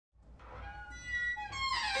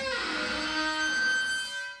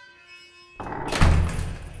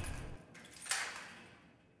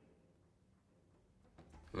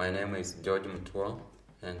My name is George Mutua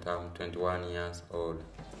and I'm 21 years old.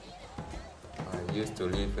 I used to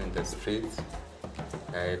live in the streets.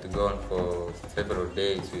 I had gone for several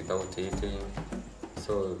days without eating,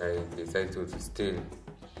 so I decided to steal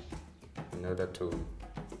in order to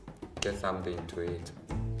get something to eat.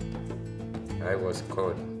 I was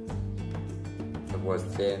caught. I was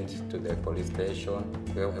sent to the police station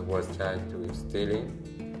where I was charged with stealing.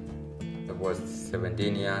 I was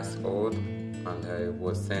 17 years old and I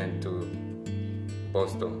was sent to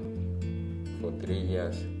Boston for 3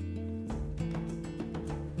 years.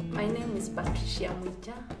 My name is Patricia.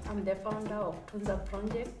 I'm the founder of Tunza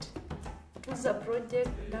Project. Tunza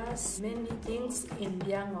Project does many things in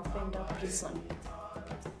young offender prison.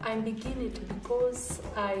 I begin it because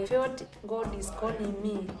I felt God is calling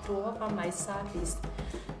me to offer my service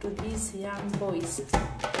to these young boys.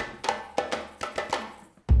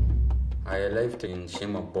 I lived in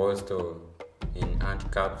Shimo, Boston, in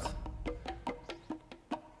handcuffs.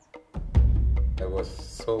 I was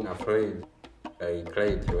so afraid. I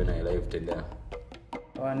cried when I left there.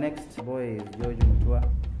 Our next boy is George Mutua.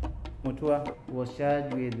 Mutua was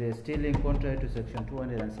charged with stealing contrary to Section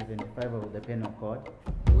 275 of the Penal Code.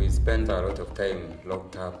 We spent a lot of time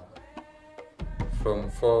locked up. From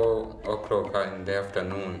 4 o'clock in the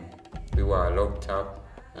afternoon, we were locked up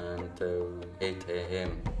until 8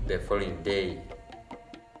 a.m. the following day.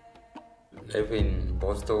 Living in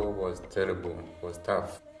Boston was terrible, was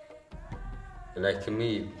tough. Like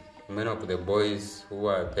me, many of the boys who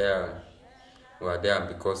were there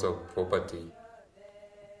because of poverty.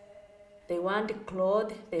 They want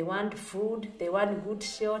clothes, they want food, they want good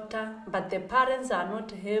shelter, but the parents are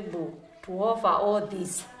not able to offer all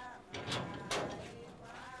this.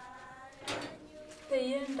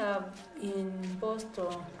 They end up in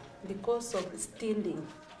Boston because of stealing.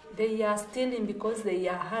 They are stealing because they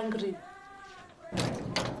are hungry.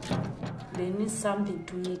 They need something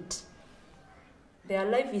to eat. Their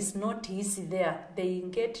life is not easy there. They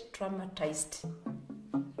get traumatized.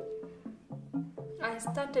 I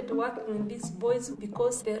started working with these boys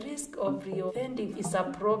because the risk of reoffending is a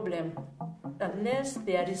problem. Unless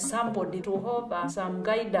there is somebody to offer some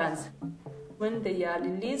guidance, when they are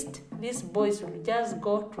released, these boys will just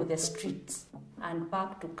go to the streets and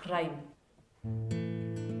back to crime.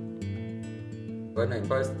 When I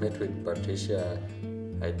first met with Patricia,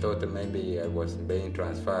 I thought maybe I was being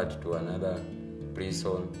transferred to another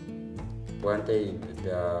prison. One day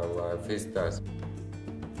there were visitors.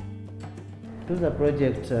 Tunza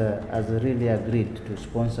Project has really agreed to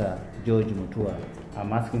sponsor George Mutua.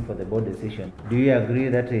 I'm asking for the board decision. Do you agree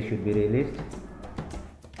that he should be released?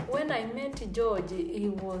 When I met George, he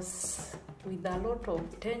was with a lot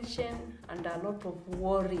of tension and a lot of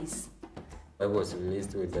worries. I was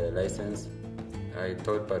released with a license. I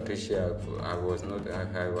told Patricia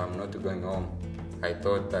I'm not going home. I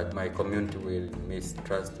thought that my community will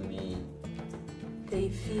mistrust me. They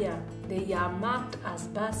fear. They are marked as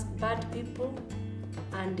bad people,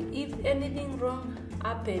 and if anything wrong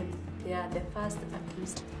happens, they are the first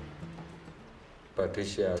accused.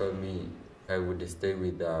 Patricia told me I would stay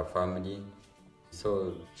with our family,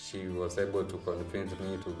 so she was able to convince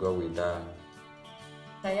me to go with her.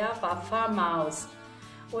 I have a farmhouse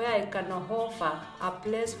where I can offer a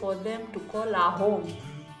place for them to call a home.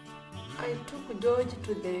 I took George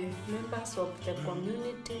to the members of the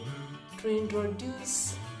community to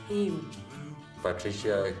introduce him.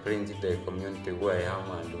 Patricia explained to the community who I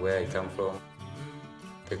am and where I come from.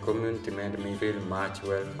 The community made me feel much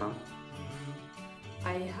welcome.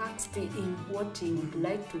 I asked him what he would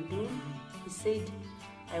like to do. He said,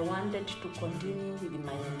 I wanted to continue with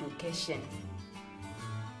my education.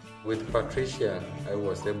 With Patricia, I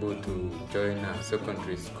was able to join a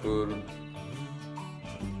secondary school.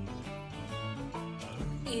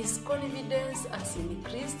 His confidence has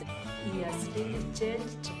increased. He has really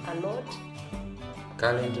changed a lot.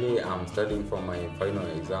 Currently, I'm studying for my final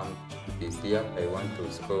exam. This year, I want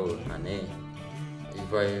to score an A.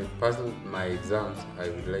 If I pass my exams, I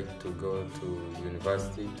would like to go to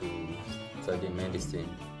university to study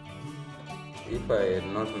medicine. If I had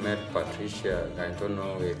not met Patricia, I don't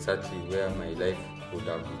know exactly where my life would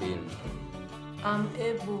have been. I'm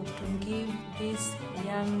able to give these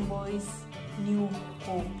young boys new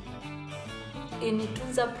hope. In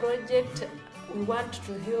Tunza Project, we want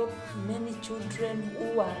to help many children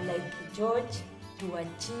who are like George to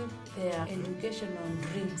achieve their educational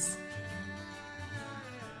dreams.